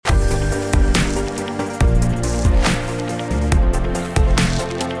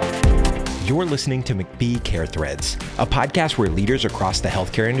You're listening to McBee Care Threads, a podcast where leaders across the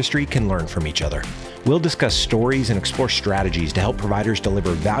healthcare industry can learn from each other. We'll discuss stories and explore strategies to help providers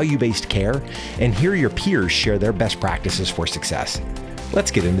deliver value-based care and hear your peers share their best practices for success. Let's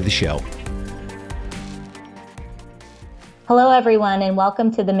get into the show. Hello, everyone, and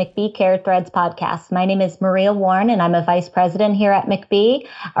welcome to the McBee Care Threads podcast. My name is Maria Warren, and I'm a vice president here at McBee.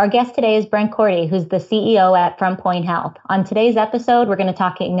 Our guest today is Brent Cordy, who's the CEO at FrontPoint Health. On today's episode, we're going to be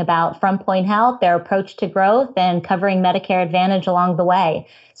talking about FrontPoint Health, their approach to growth, and covering Medicare Advantage along the way.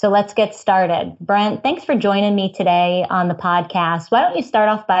 So let's get started. Brent, thanks for joining me today on the podcast. Why don't you start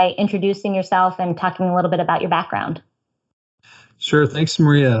off by introducing yourself and talking a little bit about your background? Sure. Thanks,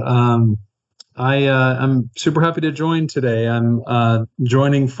 Maria. I'm super happy to join today. I'm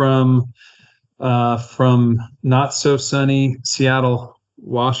joining from not so sunny Seattle,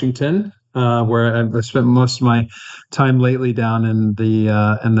 Washington, where I've spent most of my time lately down in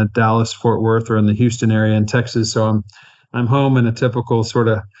the Dallas, Fort Worth, or in the Houston area in Texas. So I'm home in a typical sort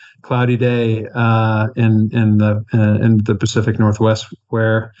of cloudy day in the Pacific Northwest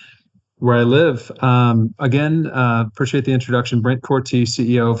where I live. Again, appreciate the introduction. Brent Cordy,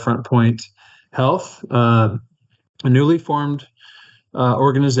 CEO of FrontPoint Health, a newly formed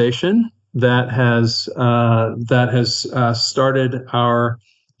organization that has started our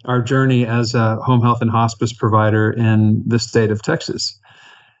journey as a home health and hospice provider in the state of Texas.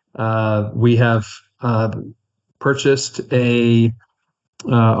 We have purchased a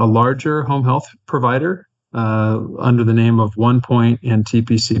larger home health provider under the name of OnePoint and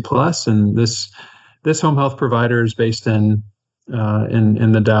TPC Plus, and this home health provider is based in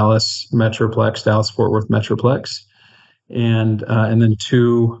the Dallas Metroplex, Dallas-Fort Worth Metroplex, and then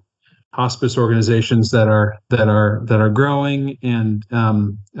two hospice organizations that are growing and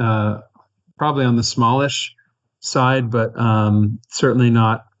probably on the smallish side, but certainly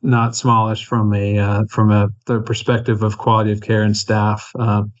not smallish from the perspective of quality of care and staff.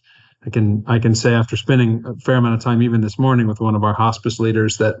 I can say after spending a fair amount of time even this morning with one of our hospice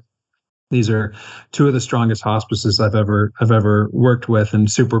leaders that these are two of the strongest hospices I've ever worked with,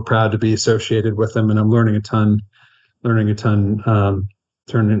 and super proud to be associated with them. And I'm learning a ton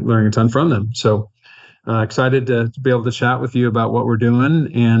from them. So excited to be able to chat with you about what we're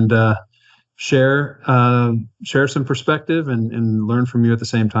doing and share some perspective and learn from you at the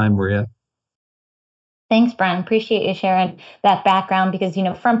same time, Maria. Thanks, Brent. Appreciate you sharing that background because,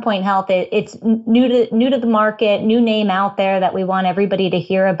 FrontPoint Health, it's new to the market, new name out there that we want everybody to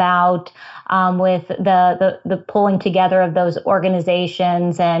hear about with the pulling together of those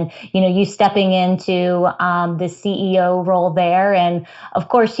organizations and, you stepping into the CEO role there. And of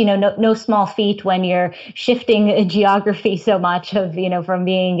course, no small feat when you're shifting geography so much of, from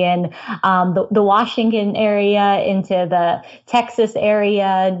being in the Washington area into the Texas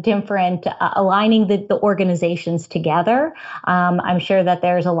area, different, aligning the organizations together. I'm sure that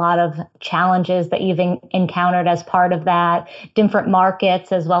there's a lot of challenges that you've encountered as part of that, different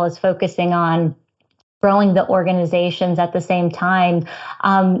markets, as well as focusing on growing the organizations at the same time.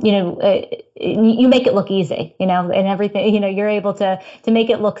 You make it look easy, and everything, you're able to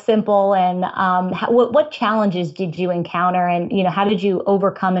make it look simple. And what challenges did you encounter, and how did you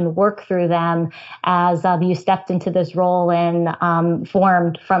overcome and work through them as you stepped into this role and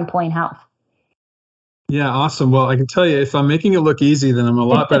formed FrontPoint Health? Yeah, awesome. Well, I can tell you, if I'm making it look easy, then I'm a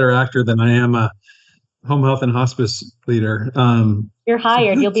lot better actor than I am a home health and hospice leader. You're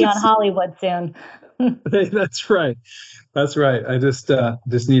hired. You'll be on Hollywood soon. Hey, that's right. I just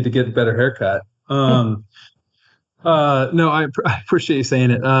need to get a better haircut. No, I appreciate you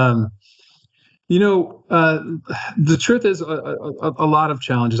saying it. The truth is a lot of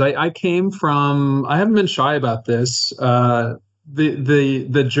challenges. I haven't been shy about this.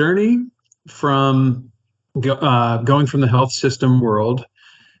 The journey from going from the health system world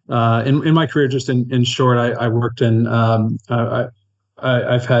in my career, just in short, I worked in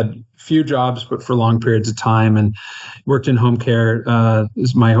I've had few jobs, but for long periods of time, and worked in home care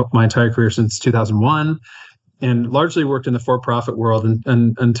is my entire career since 2001, and largely worked in the for-profit world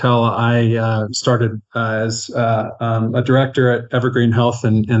until I started as a director at Evergreen Health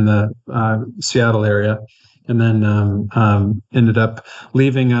in the Seattle area. And then ended up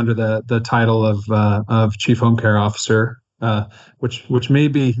leaving under the title of Chief Home Care Officer, which may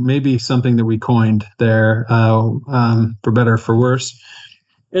be something that we coined there, for better or for worse.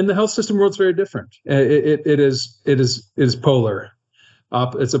 And the health system world's very different. It is polar.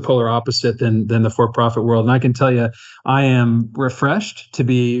 It's a polar opposite than the for-profit world. And I can tell you, I am refreshed to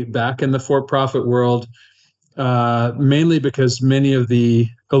be back in the for-profit world, mainly because many of the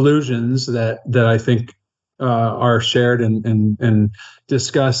illusions that I think are shared and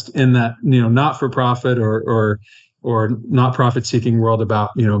discussed in that not for profit or not profit seeking world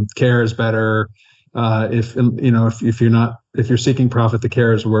about care is better. If you're seeking profit, the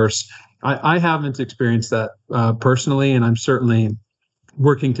care is worse. I haven't experienced that personally, and I'm certainly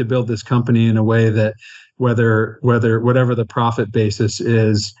working to build this company in a way that whatever the profit basis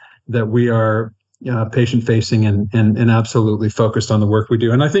is, that we are patient facing and absolutely focused on the work we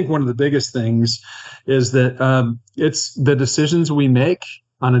do. And I think one of the biggest things is that it's the decisions we make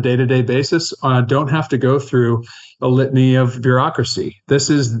on a day-to-day basis don't have to go through a litany of bureaucracy. This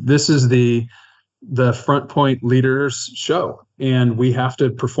is the Front Point leaders show, and we have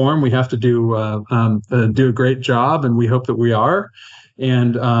to perform. We have to do a great job, and we hope that we are.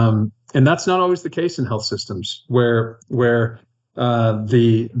 And that's not always the case in health systems, where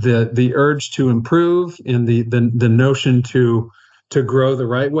the urge to improve and the notion to grow the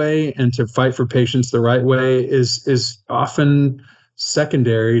right way and to fight for patients the right way is often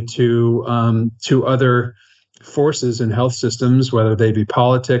secondary to other forces in health systems, whether they be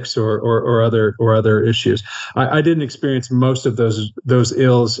politics or other issues. I didn't experience most of those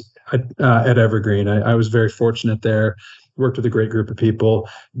ills at Evergreen. I was very fortunate there. Worked with a great group of people,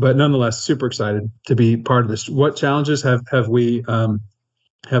 but nonetheless, super excited to be part of this. What challenges have we run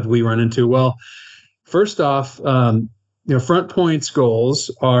into? Well, first off, Front Point's goals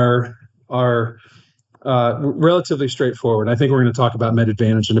are relatively straightforward. I think we're going to talk about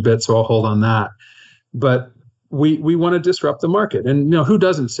MedAdvantage in a bit, so I'll hold on that. But we want to disrupt the market, and who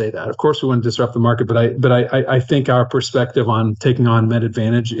doesn't say that? Of course, we want to disrupt the market, but I think our perspective on taking on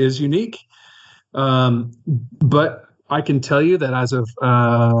MedAdvantage is unique. But I can tell you that as of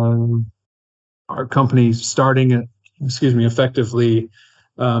our company starting, effectively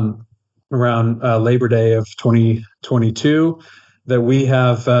around Labor Day of 2022, that we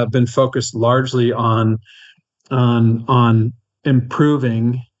have been focused largely on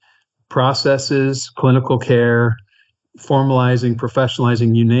improving processes, clinical care, formalizing,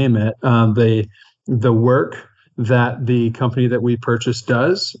 professionalizing, you name it, the work that the company that we purchased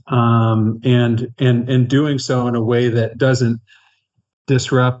does, and doing so in a way that doesn't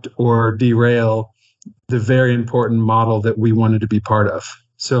disrupt or derail the very important model that we wanted to be part of.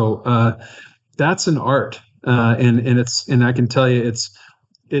 So that's an art, and I can tell you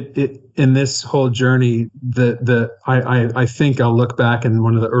it in this whole journey I think I'll look back, and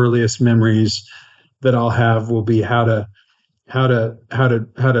one of the earliest memories that I'll have will be how to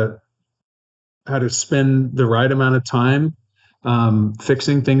spend the right amount of time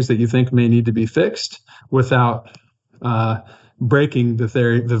fixing things that you think may need to be fixed without breaking the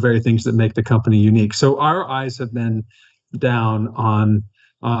very things that make the company unique. So our eyes have been down on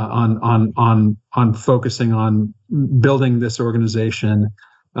focusing on building this organization,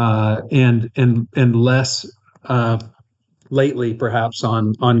 and less lately perhaps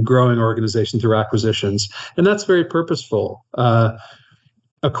on growing organization through acquisitions, and that's very purposeful.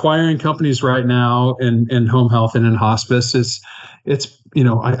 Acquiring companies right now in home health and in hospice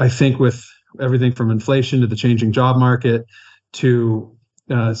I think with everything from inflation to the changing job market to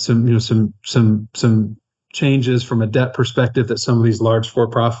some changes from a debt perspective that some of these large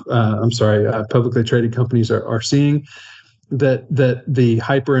publicly traded companies are seeing, that the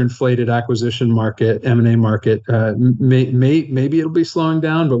hyperinflated acquisition market, M&A market, maybe it'll be slowing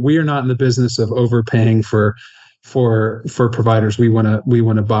down, but we are not in the business of overpaying for providers. We want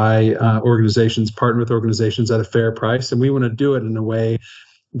to buy organizations, partner with organizations at a fair price, and we want to do it in a way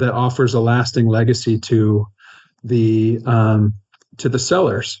that offers a lasting legacy to the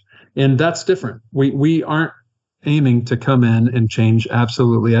sellers. And that's different. We aren't aiming to come in and change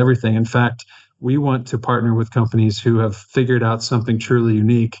absolutely everything. In fact, we want to partner with companies who have figured out something truly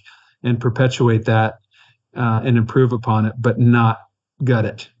unique and perpetuate that and improve upon it, but not gut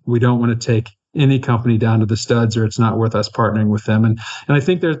it. We don't want to take any company down to the studs, or it's not worth us partnering with them. And I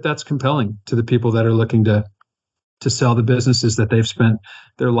think that's compelling to the people that are looking to sell the businesses that they've spent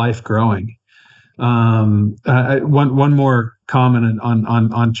their life growing. One more comment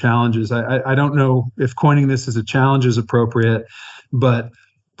on challenges. I don't know if coining this as a challenge is appropriate, but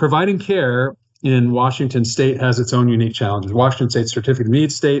providing care in Washington State has its own unique challenges. Washington State's Certificate of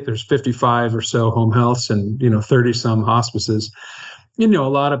Need state. There's 55 or so home healths and 30 some hospices. A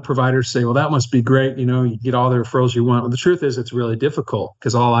lot of providers say, well, that must be great. You get all the referrals you want. Well, the truth is it's really difficult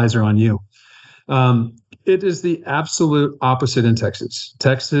because all eyes are on you. It is the absolute opposite in Texas.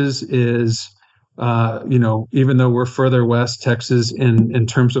 Texas is, even though we're further west, Texas in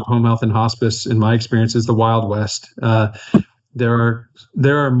terms of home health and hospice, in my experience, is the Wild West. There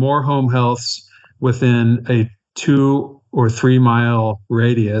are more home healths within a 2 or 3 mile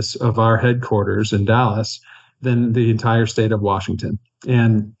radius of our headquarters in Dallas than the entire state of Washington.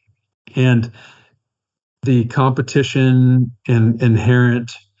 And the competition and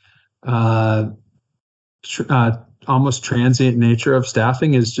inherent almost transient nature of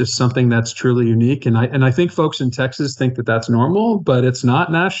staffing is just something that's truly unique. And I think folks in Texas think that that's normal, but it's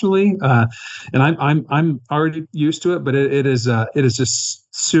not nationally. And I'm already used to it, but it is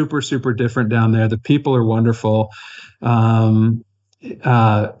just super, super different down there. The people are wonderful. And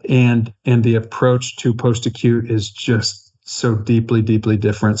the approach to post-acute is just so deeply, deeply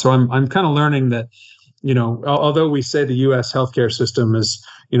different. So I'm kind of learning that, although we say the U.S. healthcare system is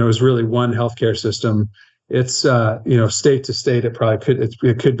really one healthcare system, it's state to state. It probably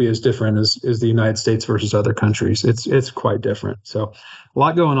could be as different as the United States versus other countries. It's quite different. So a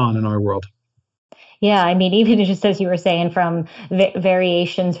lot going on in our world. Yeah, I mean, even just as you were saying, from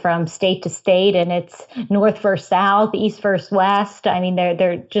variations from state to state, and it's north versus south, east versus west. I mean,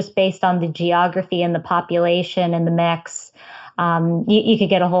 they're just based on the geography and the population and the mix. You could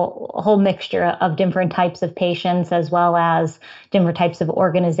get a whole mixture of different types of patients as well as different types of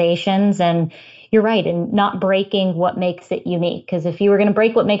organizations. And you're right, and not breaking what makes it unique. Because if you were going to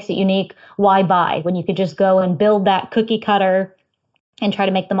break what makes it unique, why buy when you could just go and build that cookie cutter and try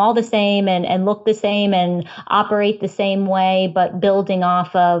to make them all the same and look the same and operate the same way, but building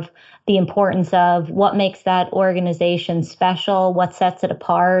off of the importance of what makes that organization special, what sets it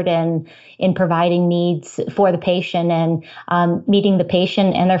apart, and in providing needs for the patient and meeting the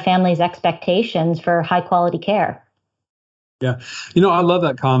patient and their family's expectations for high quality care. Yeah. I love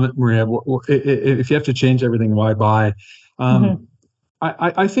that comment, Maria. If you have to change everything, why buy?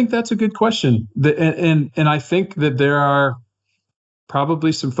 I think that's a good question. And I think that there are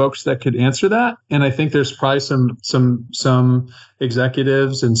probably some folks that could answer that. And I think there's probably some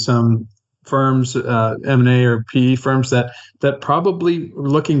executives and some firms, M&A or PE firms that probably,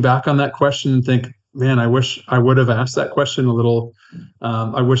 looking back on that question, think, man, I wish I would have asked that question a little.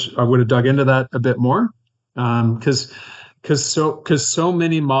 I wish I would have dug into that a bit more. Because so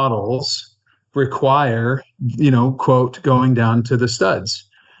many models require, quote, going down to the studs,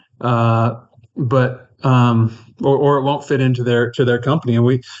 but or it won't fit into their company. And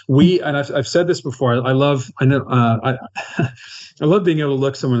we and I've said this before. I love being able to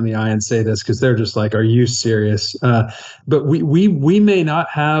look someone in the eye and say this, because they're just like, "Are you serious?" But we may not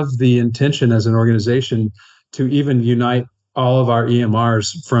have the intention as an organization to even unite all of our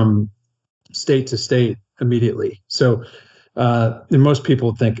EMRs from state to state immediately. So. And most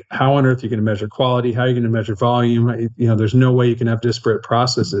people think, how on earth are you going to measure quality? How are you going to measure volume? There's no way you can have disparate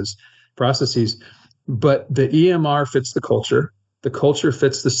processes. But the EMR fits the culture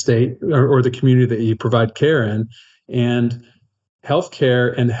fits the state or the community that you provide care in. And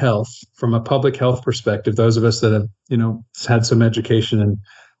healthcare and health, from a public health perspective, those of us that have, had some education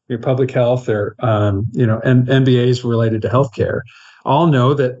in public health or, MBAs related to healthcare, all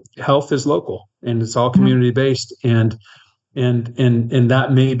know that health is local and it's all community based. And that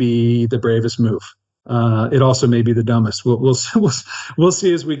may be the bravest move. It also may be the dumbest. We'll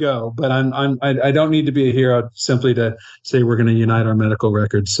see as we go. But I don't need to be a hero simply to say we're going to unite our medical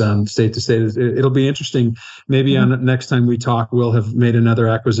records state to state. It'll be interesting. Maybe on next time we talk, we'll have made another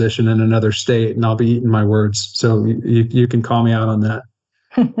acquisition in another state, and I'll be eating my words. So you can call me out on that.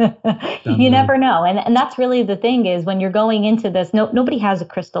 You never know. And that's really the thing, is when you're going into this, nobody has a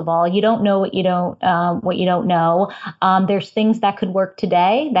crystal ball. You don't know what you don't know. There's things that could work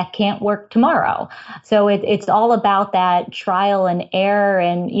today that can't work tomorrow. So it's all about that trial and error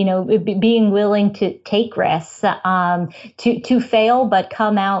and, being willing to take risks, to fail, but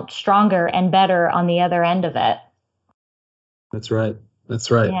come out stronger and better on the other end of it. That's right.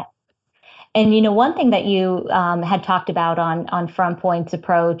 Yeah. And, one thing that you had talked about on FrontPoint's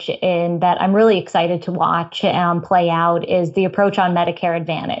approach, and that I'm really excited to watch play out, is the approach on Medicare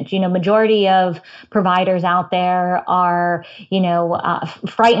Advantage. Majority of providers out there are,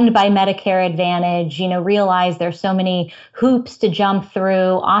 frightened by Medicare Advantage, realize there's so many hoops to jump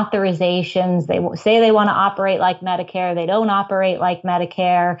through, authorizations. They say they want to operate like Medicare. They don't operate like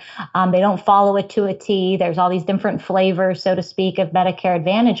Medicare. They don't follow it to a T. There's all these different flavors, so to speak, of Medicare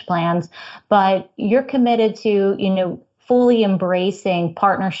Advantage plans. But you're committed to, fully embracing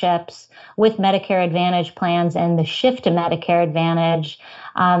partnerships with Medicare Advantage plans and the shift to Medicare Advantage.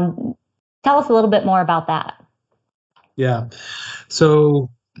 Tell us a little bit more about that. Yeah. So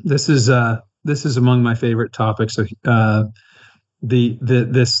this is among my favorite topics.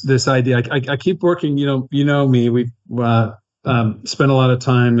 This idea. I keep working. Me. We've spent a lot of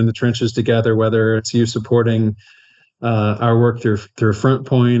time in the trenches together. Whether it's you supporting our work through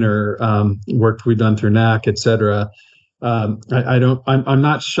FrontPoint or work we've done through NAC, et cetera. I'm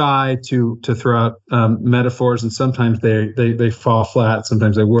not shy to throw out metaphors, and sometimes they fall flat.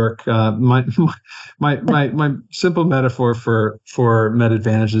 Sometimes they work. My simple metaphor for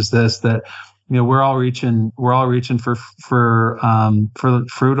MedAdvantage is this: that we're all reaching for fruit on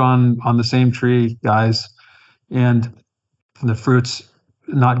the same tree, guys, and the fruit's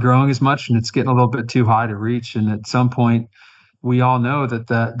not growing as much, and it's getting a little bit too high to reach. And at some point, we all know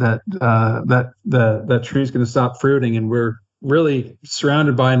that tree is going to stop fruiting, and we're really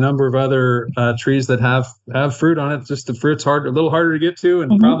surrounded by a number of other trees that have fruit on it. Just the fruit's a little harder to get to,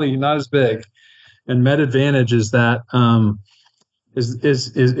 and probably not as big. And MedAdvantage is that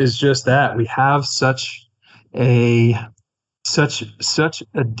is just that. We have such a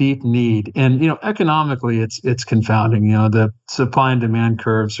deep need, and economically it's confounding. The supply and demand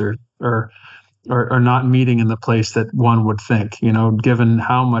curves are not meeting in the place that one would think, given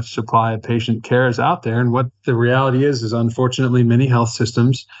how much supply of patient care is out there. And what the reality is unfortunately many health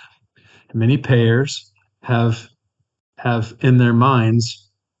systems, many payers have in their minds,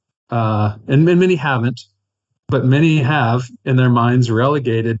 and many haven't, but many have in their minds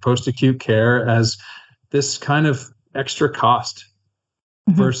relegated post-acute care as this kind of extra cost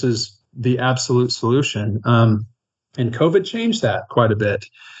versus the absolute solution. And COVID changed that quite a bit.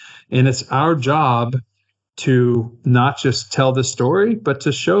 And it's our job to not just tell the story, but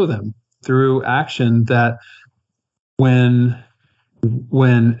to show them through action that when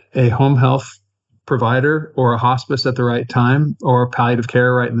a home health provider or a hospice at the right time, or palliative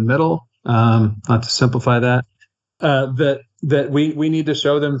care right in the middle, not to simplify that, that we need to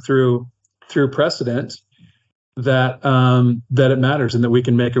show them through precedent that it matters, and that we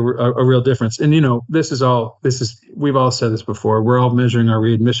can make a real difference. And we've all said this before. We're all measuring our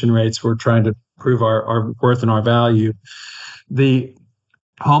readmission rates. We're trying to prove our worth and our value. The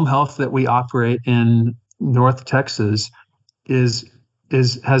home health that we operate in North Texas has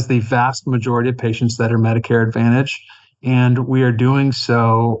the vast majority of patients that are Medicare Advantage, and we are doing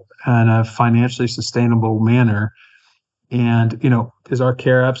so in a financially sustainable manner. And, is our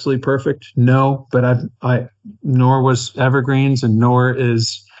care absolutely perfect? No, but nor was Evergreens, and nor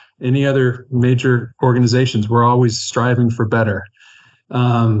is any other major organizations. We're always striving for better.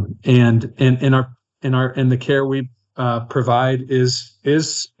 And the care we provide is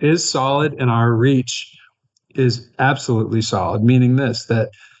solid, and our reach is absolutely solid. Meaning this,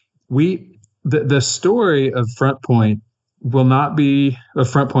 that the story of FrontPoint will not be a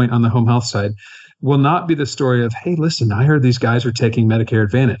FrontPoint on the home health side. Will not be the story of, hey, listen, I heard these guys are taking Medicare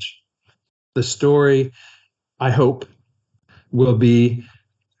Advantage. The story, I hope, will be,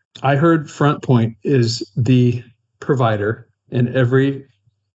 I heard FrontPoint is the provider in every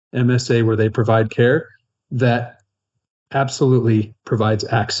MSA where they provide care that absolutely provides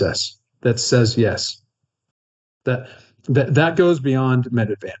access, that says yes. That goes beyond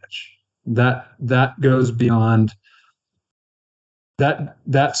MedAdvantage. That goes beyond.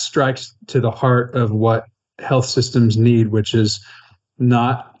 That strikes to the heart of what health systems need, which is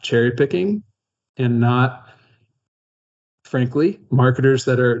not cherry picking, and not, frankly, marketers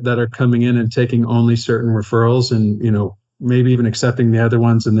that are coming in and taking only certain referrals, and maybe even accepting the other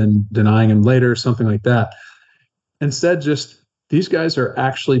ones and then denying them later, something like that. Instead, just these guys are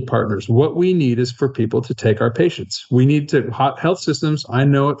actually partners. What we need is for people to take our patients. We need to health systems. I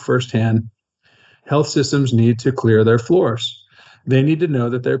know it firsthand. Health systems need to clear their floors. They need to know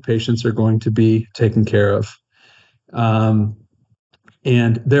that their patients are going to be taken care of. And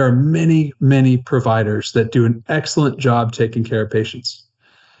there are many, many providers that do an excellent job taking care of patients.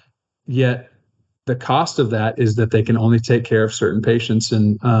 Yet the cost of that is that they can only take care of certain patients.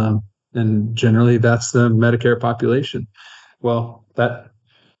 And generally that's the Medicare population. Well, the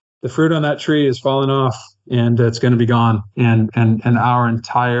fruit on that tree is falling off, and it's going to be gone. And our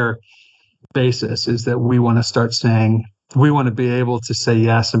entire basis is that we want to start saying, we want to be able to say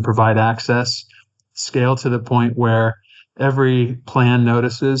yes and provide access, scale to the point where every plan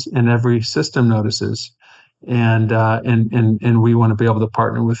notices and every system notices, and we want to be able to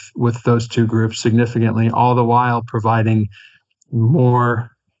partner with those two groups significantly, all the while providing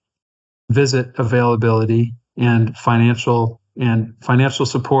more visit availability and financial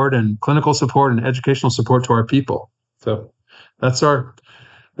support and clinical support and educational support to our people. So that's our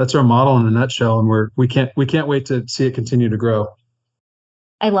model in a nutshell, and we can't wait to see it continue to grow.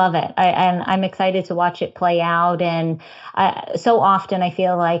 I love it. And I'm excited to watch it play out. And so often I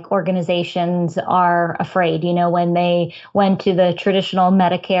feel like organizations are afraid, when they went to the traditional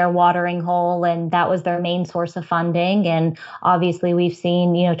Medicare watering hole and that was their main source of funding. And obviously we've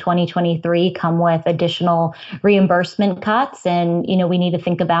seen, 2023 come with additional reimbursement cuts. And, we need to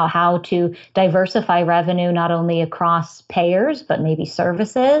think about how to diversify revenue, not only across payers, but maybe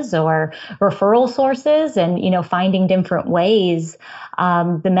services or referral sources and, finding different ways.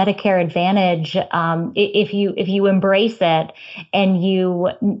 The Medicare Advantage, if you embrace it and you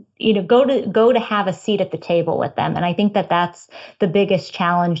go to have a seat at the table with them, and I think that that's the biggest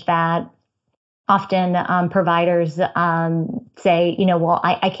challenge that often providers say, well,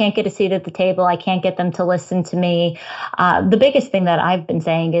 I can't get a seat at the table. I can't get them to listen to me. The biggest thing that I've been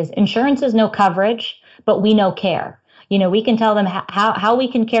saying is insurance is no coverage, but we know care. We can tell them how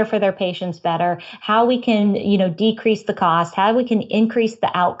we can care for their patients better, how we can, decrease the cost, how we can increase the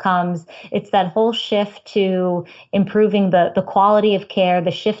outcomes. It's that whole shift to improving the quality of care,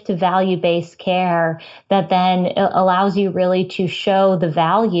 the shift to value-based care that then allows you really to show the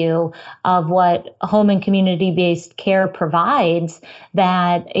value of what home and community-based care provides,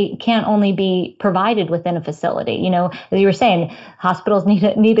 that it can't only be provided within a facility. As you were saying, hospitals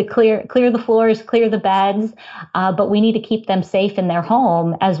need to clear the floors, clear the beds, but we need to keep them safe in their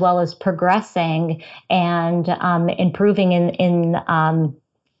home, as well as progressing and improving in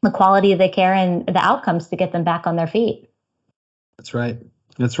the quality of the care and the outcomes to get them back on their feet. That's right.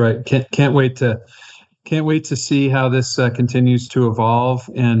 Can't wait to see how this continues to evolve,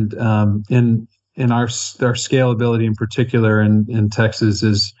 and in our scalability in particular in Texas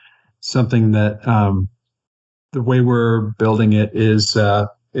is something that the way we're building it is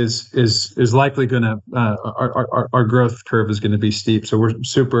likely going to our growth curve is going to be steep. So we're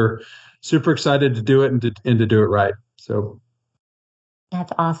super excited to do it and to do it right. So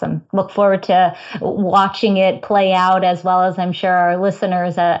that's awesome. Look forward to watching it play out, as well as I'm sure our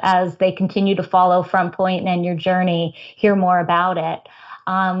listeners, as they continue to follow FrontPoint and your journey, hear more about it.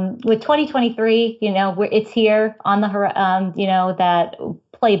 With 2023, it's here on the that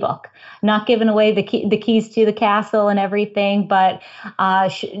playbook, not giving away the keys to the castle and everything, but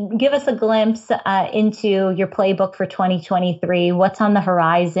give us a glimpse into your playbook for 2023. What's on the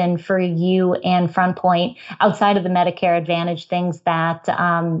horizon for you and FrontPoint outside of the Medicare Advantage, things that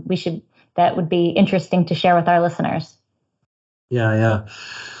that would be interesting to share with our listeners? Yeah.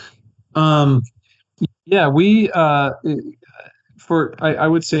 We I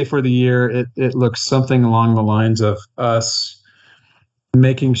would say for the year, it looks something along the lines of us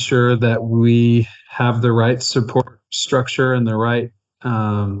making sure that we have the right support structure and the right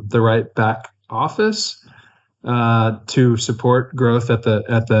back office to support growth at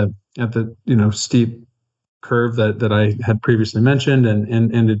the steep curve that I had previously mentioned, and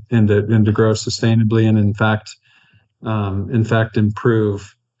to grow sustainably, and in fact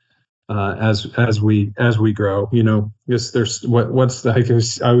improve as we grow. Yes, there's what's the I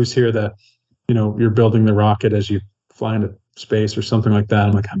always hear that you're building the rocket as you fly into space or something like that.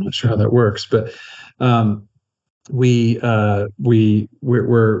 I'm not sure how that works, but we're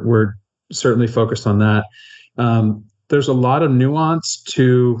certainly focused on that. There's a lot of nuance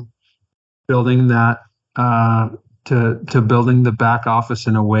to building that to building the back office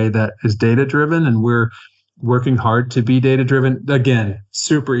in a way that is data driven, and we're working hard to be data driven. Again,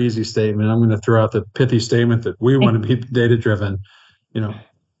 super easy statement. I'm going to throw out the pithy statement that we want to be data driven.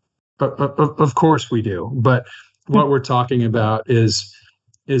 Of course we do, but what we're talking about is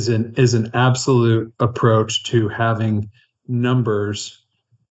an absolute approach to having numbers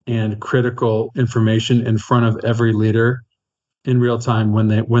and critical information in front of every leader in real time when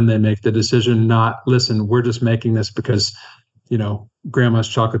they make the decision. Not, listen, we're just making this because grandma's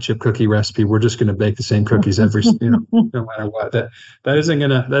chocolate chip cookie recipe. We're just going to bake the same cookies every no matter what. That isn't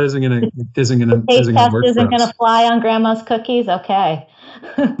gonna work. Isn't gonna fly on grandma's cookies. Okay.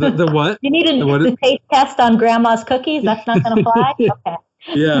 The what? You need the taste test on grandma's cookies. That's not going to fly. Okay.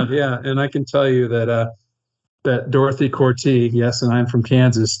 Yeah, and I can tell you that Dorothy Corti, yes, and I'm from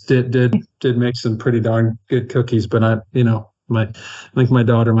Kansas, did make some pretty darn good cookies. But I think my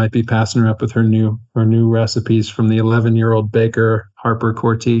daughter might be passing her up with her new recipes from the 11-year-old baker Harper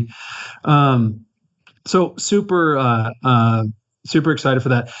Corti. So super excited for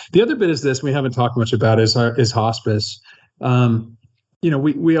that. The other bit is this we haven't talked much about is hospice.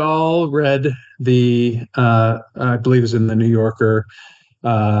 We all read the I believe it was in the New Yorker,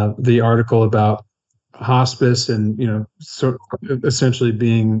 the article about hospice and essentially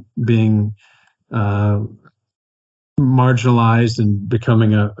being marginalized and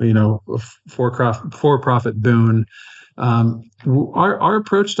becoming a for-profit boon. Our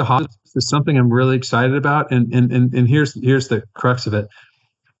approach to hospice is something I'm really excited about, and here's the crux of it.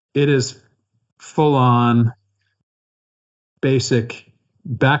 It is full on basic,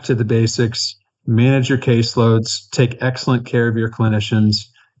 back to the basics. Manage your caseloads, take excellent care of your clinicians,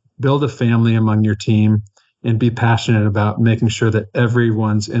 build a family among your team, and be passionate about making sure that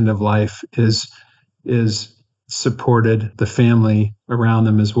everyone's end of life is supported, the family around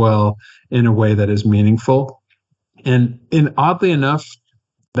them as well, in a way that is meaningful. And oddly enough,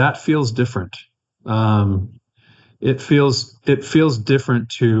 that feels different. It feels different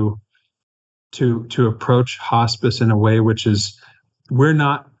to approach hospice in a way which is,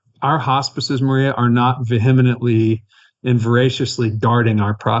 our hospices, Maria, are not vehemently and voraciously guarding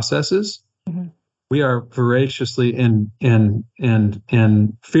our processes. Mm-hmm. We are voraciously and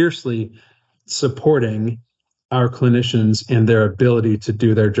fiercely supporting our clinicians and their ability to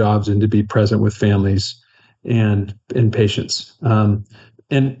do their jobs and to be present with families and patients. And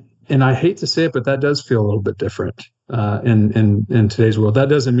I hate to say it, but that does feel a little bit different in today's world. That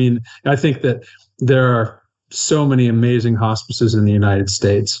doesn't mean, I think that there are so many amazing hospices in the United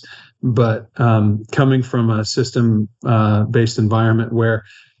States, but coming from a system-based environment where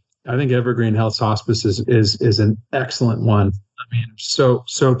I think Evergreen Health's hospice is an excellent one. I mean, so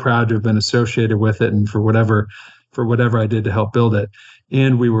proud to have been associated with it, and for whatever I did to help build it.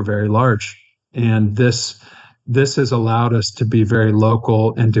 And we were very large, and this has allowed us to be very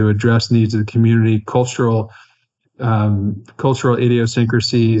local and to address needs of the community, cultural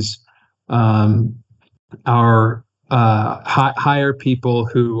idiosyncrasies. Hire people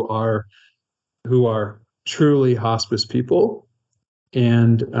who are truly hospice people,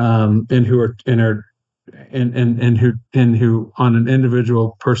 and who on an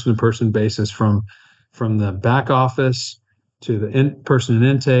individual person-to-person basis, from the back office to the person in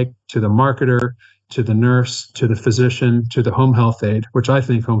intake, to the marketer, to the nurse, to the physician, to the home health aide, which I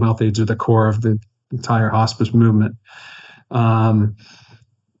think home health aides are the core of the entire hospice movement.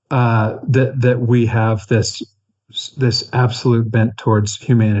 That we have this absolute bent towards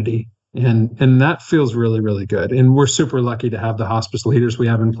humanity, and that feels really, really good. And we're super lucky to have the hospice leaders we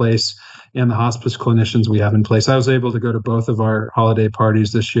have in place and the hospice clinicians we have in place. I was able to go to both of our holiday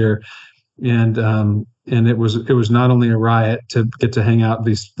parties this year, and it was not only a riot to get to hang out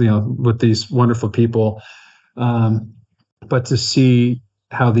with these wonderful people, but to see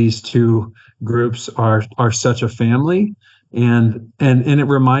how these two groups are such a family. And it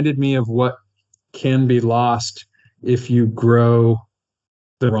reminded me of what can be lost if you grow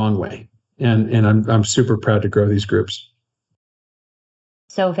the wrong way. And I'm super proud to grow these groups.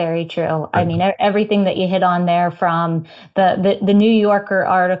 So very true. I mean, everything that you hit on there, from the New Yorker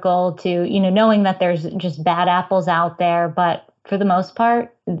article to, knowing that there's just bad apples out there, but for the most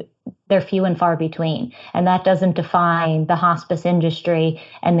part, they're few and far between. And that doesn't define the hospice industry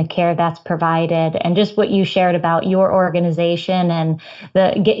and the care that's provided. And just what you shared about your organization and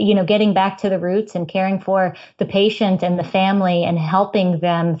getting back to the roots and caring for the patient and the family and helping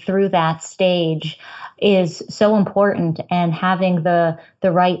them through that stage is so important. And having the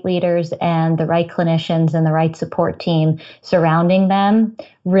right leaders and the right clinicians and the right support team surrounding them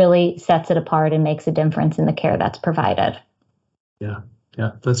really sets it apart and makes a difference in the care that's provided.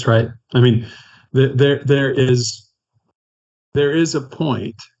 Yeah, that's right. I mean, there is a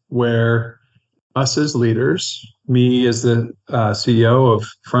point where us as leaders, me as the CEO of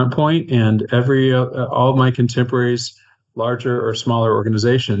FrontPoint, and all of my contemporaries, larger or smaller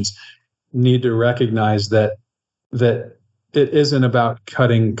organizations, need to recognize that it isn't about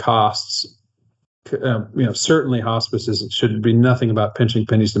cutting costs. Certainly hospices should be nothing about pinching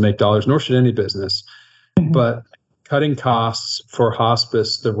pennies to make dollars, nor should any business. Mm-hmm. But cutting costs for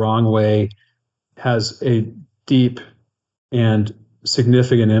hospice the wrong way has a deep and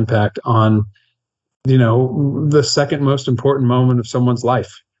significant impact on, the second most important moment of someone's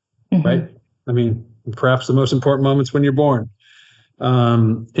life, mm-hmm. right? I mean, perhaps the most important moment's when you're born,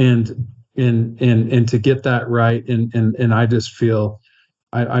 and to get that right. And I just feel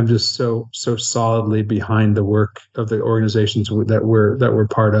I'm just so solidly behind the work of the organizations that we're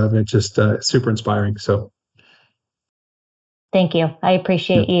part of. It's just super inspiring. So. Thank you. I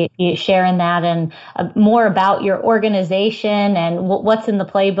appreciate you sharing that, and more about your organization and what's in the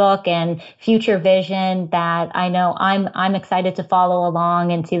playbook and future vision that I know I'm excited to follow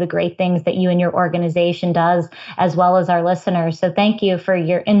along and see the great things that you and your organization does, as well as our listeners. So thank you for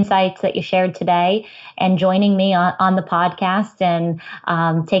your insights that you shared today and joining me on the podcast and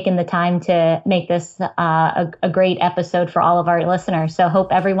taking the time to make this a great episode for all of our listeners. So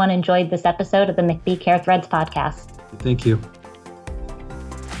hope everyone enjoyed this episode of the McBee CareThreads podcast. Thank you.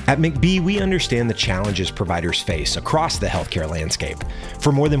 At McBee, we understand the challenges providers face across the healthcare landscape.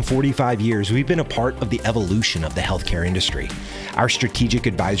 For more than 45 years, we've been a part of the evolution of the healthcare industry. Our strategic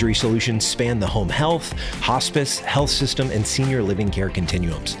advisory solutions span the home health, hospice, health system, and senior living care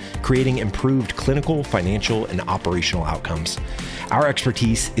continuums, creating improved clinical, financial, and operational outcomes. Our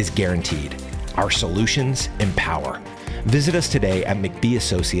expertise is guaranteed. Our solutions empower. Visit us today at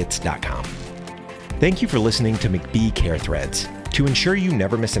mcbeeassociates.com. Thank you for listening to McBee Care Threads. To ensure you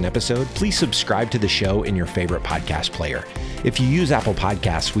never miss an episode, please subscribe to the show in your favorite podcast player. If you use Apple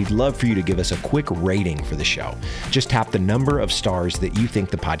Podcasts, we'd love for you to give us a quick rating for the show. Just tap the number of stars that you think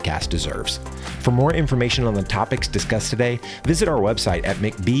the podcast deserves. For more information on the topics discussed today, visit our website at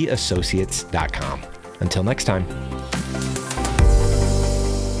mcbeeassociates.com. Until next time.